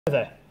Hi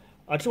there.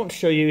 I just want to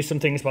show you some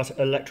things about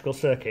electrical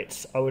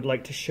circuits. I would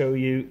like to show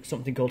you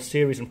something called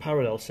series and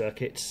parallel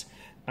circuits,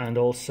 and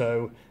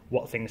also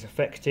what things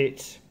affect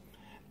it,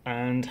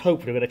 and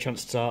hopefully we'll get a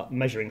chance to start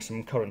measuring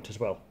some current as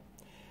well.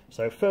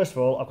 So first of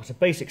all, I've got a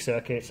basic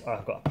circuit.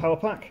 I've got a power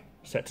pack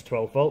set to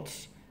 12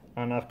 volts,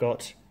 and I've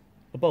got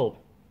a bulb,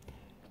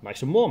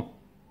 nice and warm.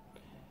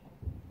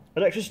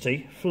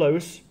 Electricity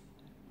flows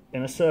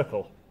in a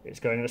circle. It's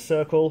going in a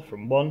circle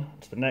from one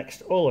to the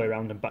next, all the way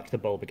around and back to the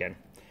bulb again.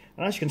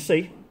 And as you can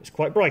see, it's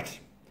quite bright.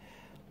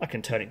 I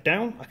can turn it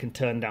down, I can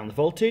turn down the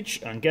voltage,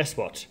 and guess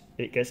what?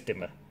 It gets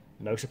dimmer.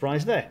 No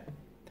surprise there.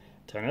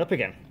 Turn it up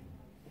again.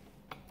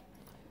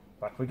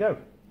 Back we go.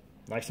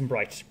 Nice and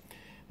bright.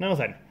 Now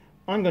then,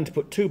 I'm going to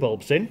put two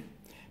bulbs in.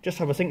 Just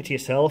have a think to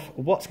yourself,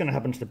 what's going to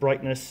happen to the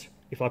brightness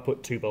if I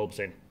put two bulbs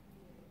in?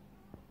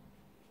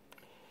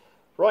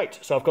 Right,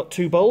 so I've got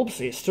two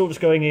bulbs. It's still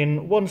just going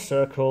in one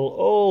circle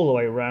all the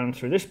way around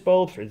through this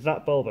bulb, through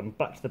that bulb, and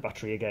back to the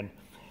battery again.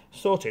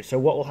 Sorted. So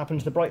what will happen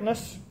to the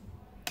brightness?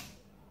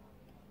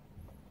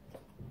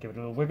 Give it a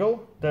little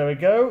wiggle. There we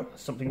go.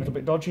 Something a little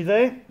bit dodgy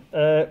there,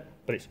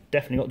 but it's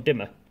definitely got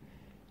dimmer.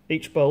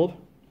 Each bulb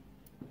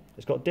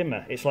has got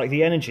dimmer. It's like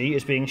the energy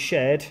is being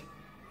shared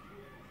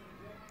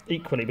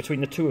equally between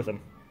the two of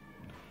them.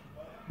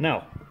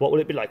 Now, what will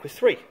it be like with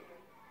three?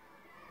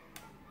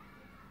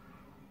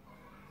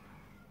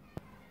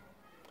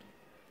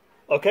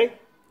 Okay,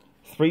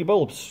 three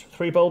bulbs.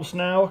 Three bulbs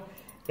now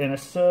in a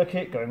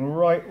circuit going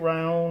right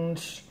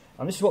round.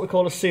 And this is what we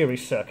call a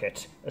series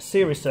circuit. A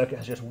series circuit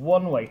has just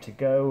one way to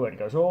go, and it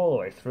goes all the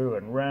way through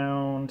and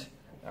round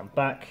and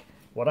back.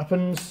 What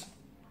happens?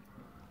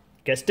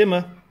 It gets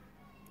dimmer.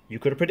 You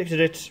could have predicted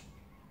it.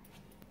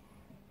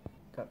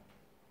 Okay.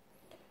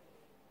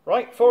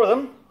 Right, four of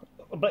them,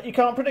 but you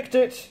can't predict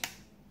it.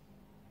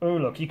 Oh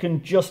look, you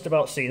can just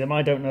about see them.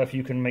 I don't know if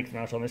you can make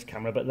them out on this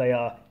camera, but they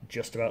are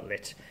just about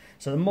lit.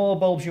 So the more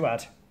bulbs you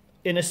add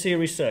in a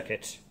series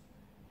circuit,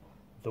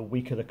 the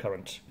weaker the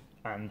current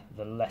and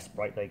the less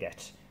bright they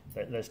get.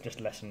 There's just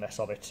less and less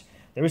of it.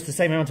 There is the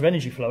same amount of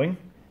energy flowing,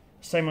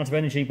 same amount of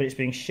energy, but it's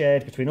being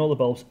shared between all the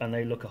bulbs and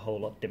they look a whole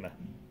lot dimmer.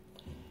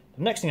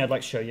 The next thing I'd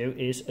like to show you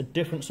is a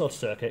different sort of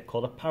circuit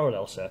called a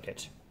parallel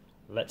circuit.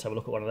 Let's have a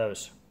look at one of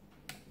those.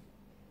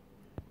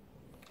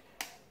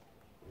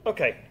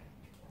 Okay,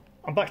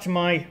 I'm back to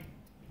my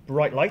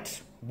bright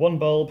light. One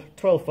bulb,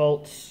 12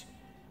 volts,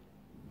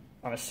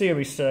 and a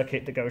series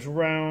circuit that goes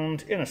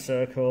round in a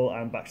circle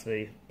and back to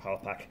the power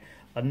pack.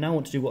 I now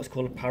want to do what's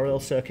called a parallel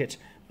circuit,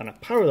 and a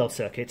parallel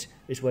circuit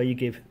is where you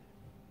give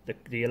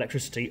the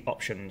electricity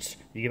options.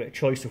 You give it a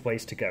choice of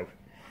ways to go.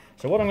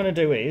 So what I'm going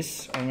to do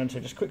is, I'm going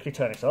to just quickly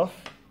turn it off,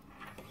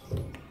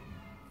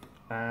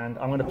 and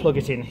I'm going to plug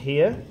it in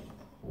here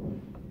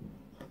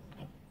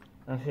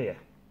and here.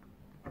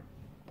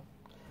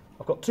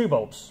 I've got two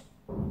bulbs.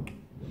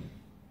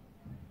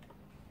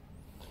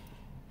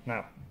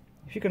 Now,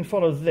 if you can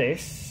follow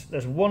this,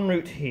 there's one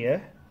route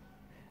here,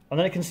 and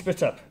then it can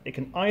split up. It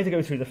can either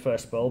go through the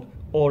first bulb,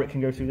 or it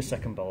can go through the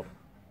second bulb.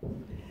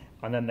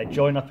 And then they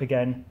join up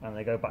again, and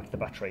they go back to the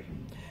battery.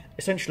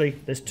 Essentially,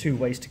 there's two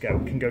ways to go.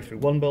 It can go through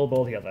one bulb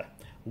or the other.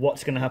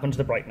 What's going to happen to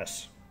the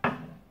brightness?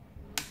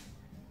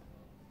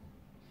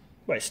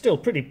 Well, it's still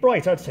pretty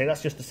bright. I'd say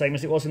that's just the same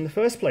as it was in the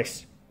first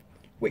place,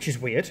 which is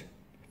weird.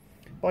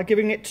 By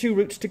giving it two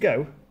routes to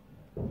go,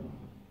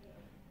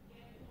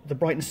 the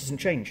brightness doesn't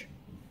change.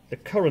 The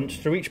current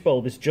through each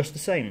bulb is just the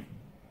same.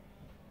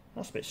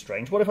 That's a bit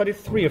strange. What if I did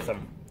three of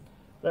them?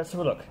 Let's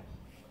have a look.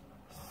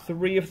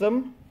 Three of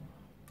them.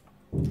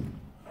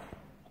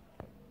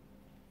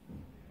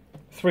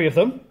 Three of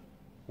them.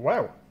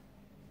 Wow.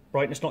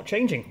 Brightness not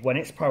changing. When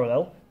it's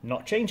parallel,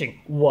 not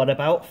changing. What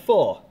about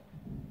four?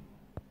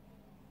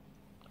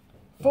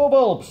 Four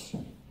bulbs.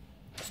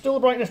 Still the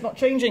brightness not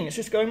changing. It's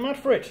just going mad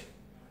for it.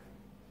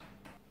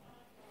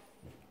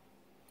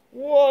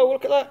 Whoa,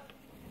 look at that.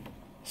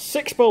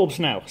 Six bulbs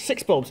now.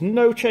 Six bulbs,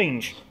 no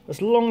change.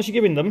 As long as you're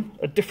giving them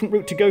a different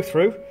route to go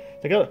through,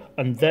 they go.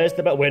 And there's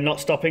the bell. We're not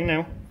stopping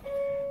now.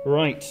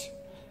 Right.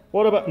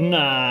 What about...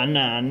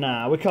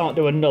 Nah. We can't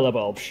do another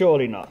bulb.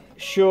 Surely not.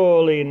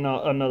 Surely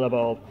not another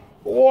bulb.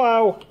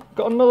 Wow.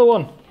 Got another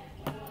one.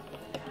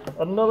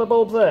 Another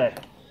bulb there.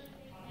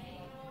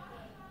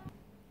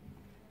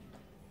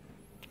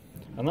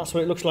 And that's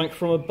what it looks like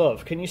from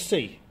above. Can you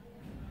see?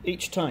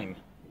 Each time.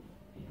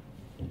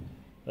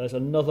 There's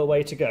another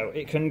way to go.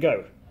 It can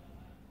go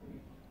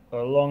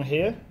along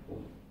here.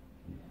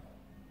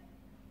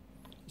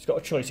 It's got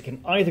a choice. It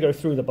can either go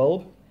through the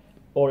bulb,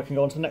 or it can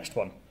go on to the next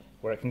one,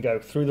 where it can go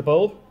through the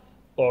bulb,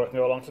 or it can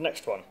go along to the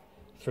next one,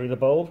 through the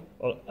bulb,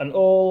 and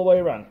all the way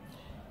around.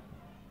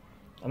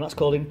 And that's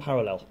called in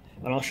parallel.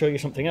 And I'll show you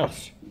something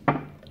else.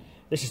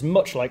 This is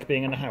much like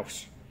being in a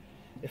house.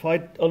 If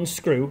I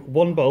unscrew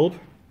one bulb,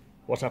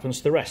 what happens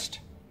to the rest?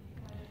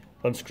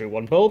 Unscrew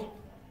one bulb,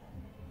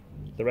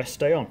 the rest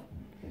stay on.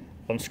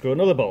 Unscrew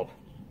another bulb.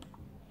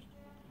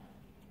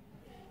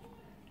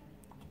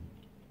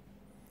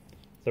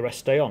 The rest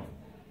stay on.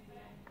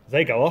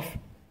 They go off,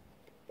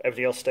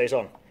 everything else stays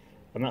on.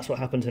 And that's what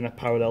happens in a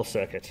parallel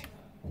circuit.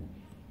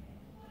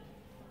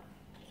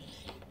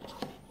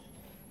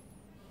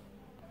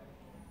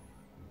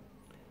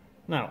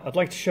 Now, I'd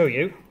like to show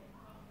you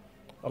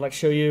what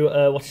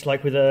it's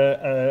like with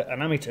an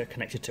ammeter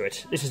connected to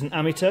it. This is an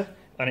ammeter,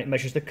 and it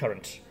measures the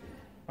current.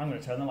 I'm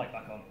going to turn the light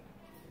back on.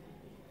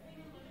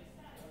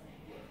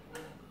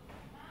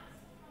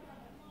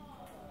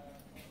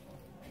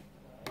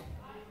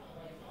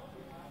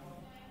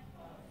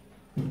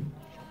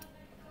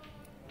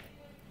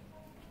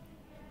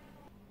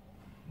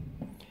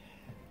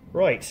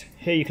 Right,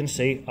 here you can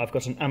see I've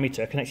got an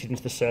ammeter connected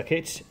into the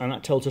circuit, and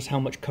that tells us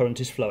how much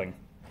current is flowing.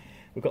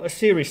 We've got a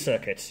series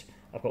circuit.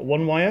 I've got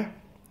one wire,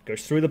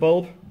 goes through the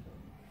bulb,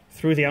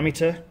 through the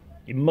ammeter.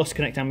 You must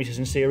connect ammeters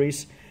in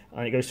series,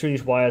 and it goes through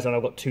these wires, and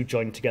I've got two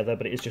joined together,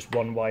 but it is just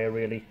one wire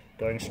really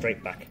going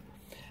straight back.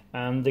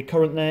 And the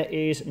current there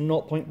is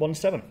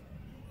 0.17.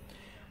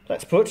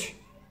 Let's put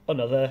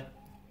another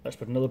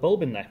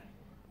bulb in there.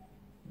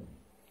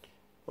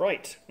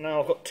 Right,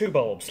 now I've got two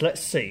bulbs.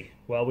 Let's see.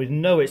 Well, we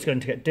know it's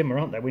going to get dimmer,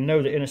 aren't they? We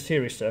know that in a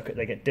series circuit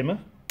they get dimmer.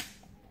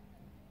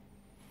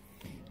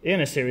 In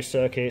a series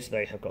circuit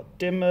they have got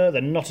dimmer,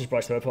 they're not as bright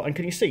as they were before, and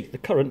can you see the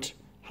current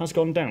has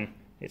gone down?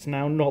 It's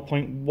now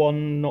 0.1,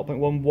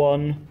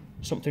 0.11,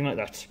 something like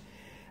that.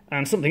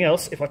 And something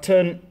else, if I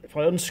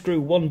unscrew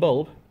one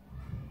bulb,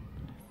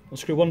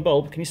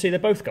 can you see they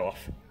both go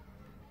off?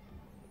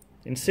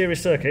 In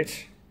series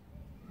circuit,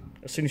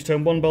 as soon as you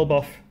turn one bulb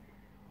off,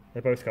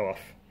 they both go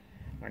off.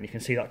 And you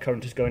can see that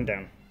current is going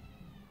down.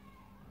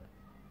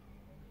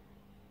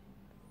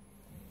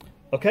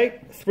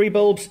 Okay, 3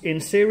 bulbs in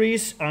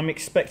series. I'm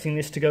expecting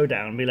this to go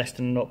down, be less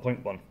than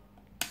 0.1.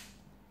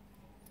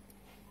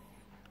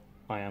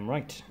 I am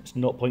right, it's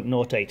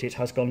 0.08, it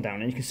has gone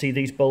down. And you can see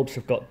these bulbs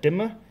have got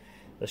dimmer.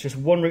 There's just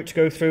one route to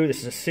go through.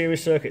 This is a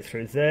series circuit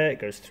through there, it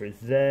goes through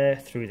there,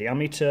 through the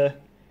ammeter,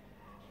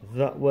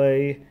 that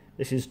way.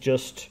 This is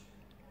just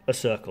a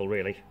circle,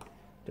 really.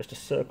 Just a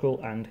circle,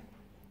 and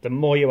the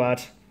more you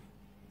add,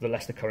 the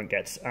less the current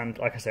gets. And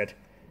like I said,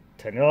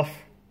 turn it off,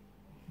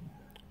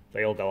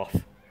 they all go off.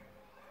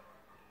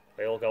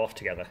 They all go off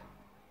together.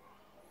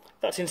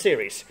 That's in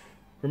series.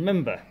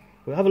 Remember,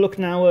 we'll have a look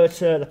now at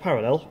the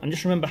parallel, and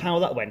just remember how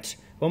that went.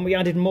 When we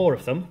added more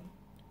of them,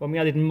 when we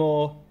added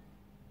more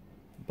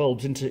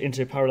bulbs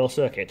into parallel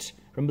circuits,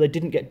 remember they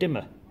didn't get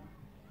dimmer.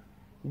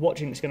 What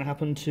do you think is going to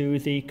happen to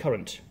the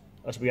current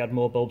as we add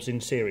more bulbs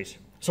in series?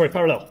 Sorry,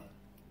 parallel.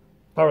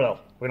 Parallel.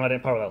 We're going to add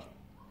in parallel.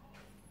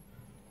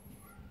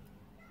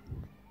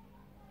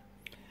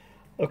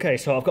 Okay,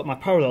 so I've got my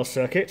parallel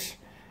circuit.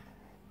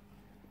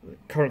 The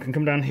current can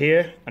come down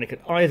here, and it can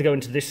either go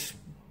into this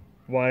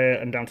wire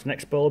and down to the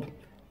next bulb,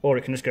 or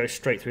it can just go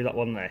straight through that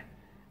one there,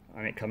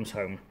 and it comes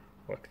home,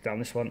 or down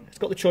this one. It's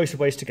got the choice of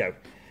ways to go.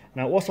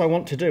 Now, what I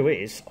want to do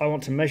is, I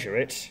want to measure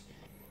it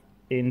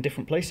in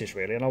different places,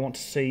 really, and I want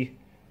to see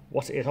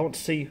what it is. I want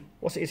to see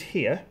what it is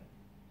here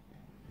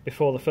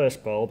before the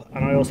first bulb,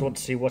 and I also want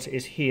to see what it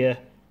is here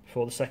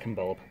before the second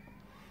bulb.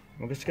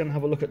 I'm just going to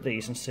have a look at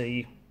these and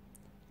see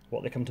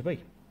what they come to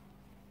be.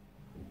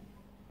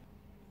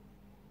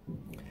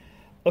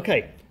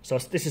 Okay, so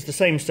this is the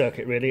same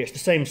circuit really, it's the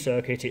same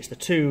circuit, it's the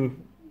two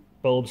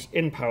bulbs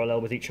in parallel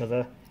with each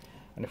other,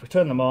 and if we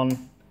turn them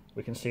on,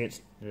 we can see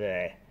it's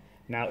there.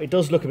 Now, it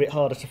does look a bit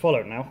harder to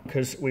follow now,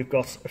 because we've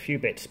got a few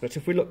bits, but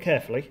if we look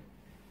carefully,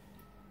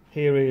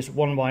 here is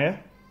one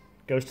wire,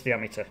 goes to the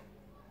ammeter.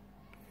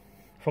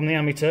 From the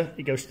ammeter,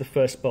 it goes to the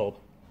first bulb.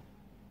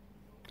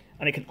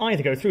 And it can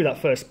either go through that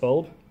first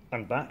bulb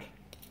and back,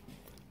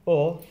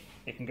 or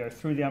it can go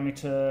through the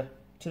ammeter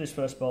to this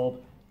first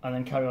bulb and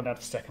then carry on down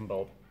to the second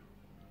bulb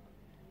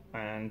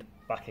and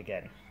back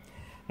again.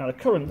 Now the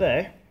current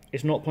there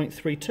is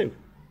 0.32.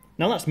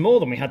 Now that's more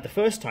than we had the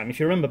first time. If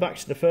you remember back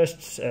to the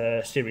first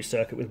series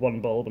circuit with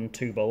one bulb and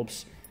two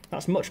bulbs,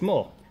 that's much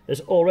more. There's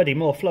already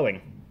more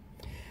flowing.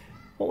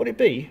 What would it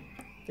be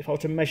if I were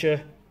to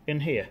measure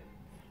in here?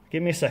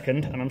 Give me a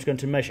second and I'm just going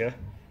to measure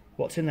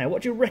what's in there.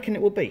 What do you reckon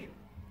it will be?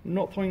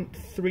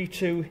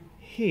 0.32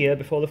 here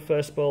before the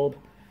first bulb.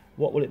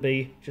 What will it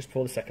be just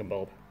before the second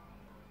bulb?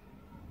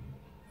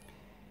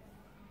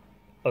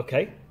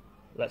 Okay,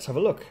 let's have a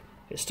look.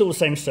 It's still the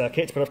same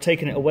circuit, but I've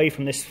taken it away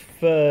from this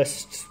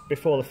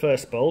before the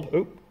first bulb.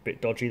 Oop,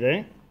 bit dodgy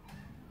there.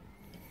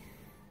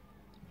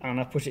 And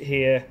I've put it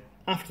here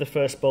after the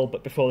first bulb,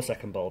 but before the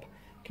second bulb.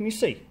 Can you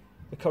see?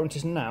 The current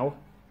is now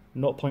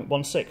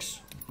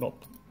 0.16,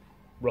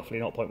 roughly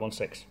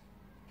 0.16.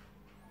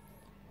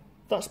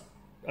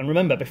 And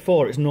remember,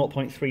 before it was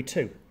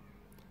 0.32.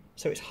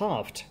 So it's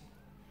halved.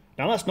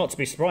 Now that's not to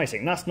be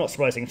surprising. That's not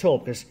surprising at all,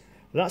 because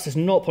that says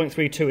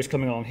 0.32 is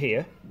coming along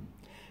here,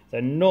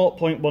 then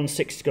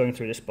 0.16 is going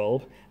through this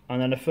bulb, and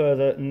then a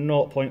further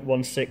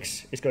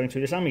 0.16 is going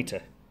through this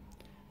ammeter.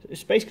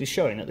 It's basically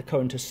showing that the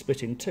current is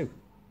split in two.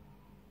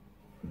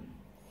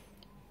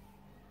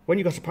 When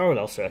you've got a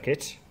parallel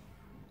circuit,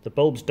 the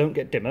bulbs don't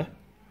get dimmer.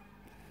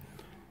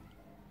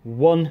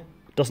 One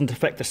doesn't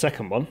affect the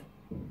second one.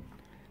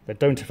 They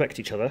don't affect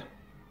each other.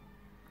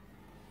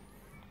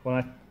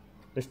 When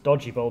this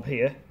dodgy bulb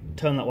here,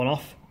 turn that one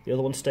off, the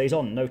other one stays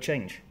on, no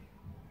change.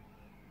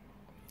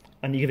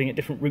 And you're giving it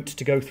different routes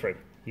to go through.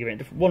 You're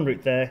giving it one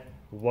route there,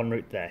 one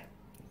route there.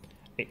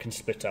 it can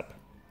split up.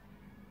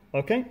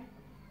 Okay?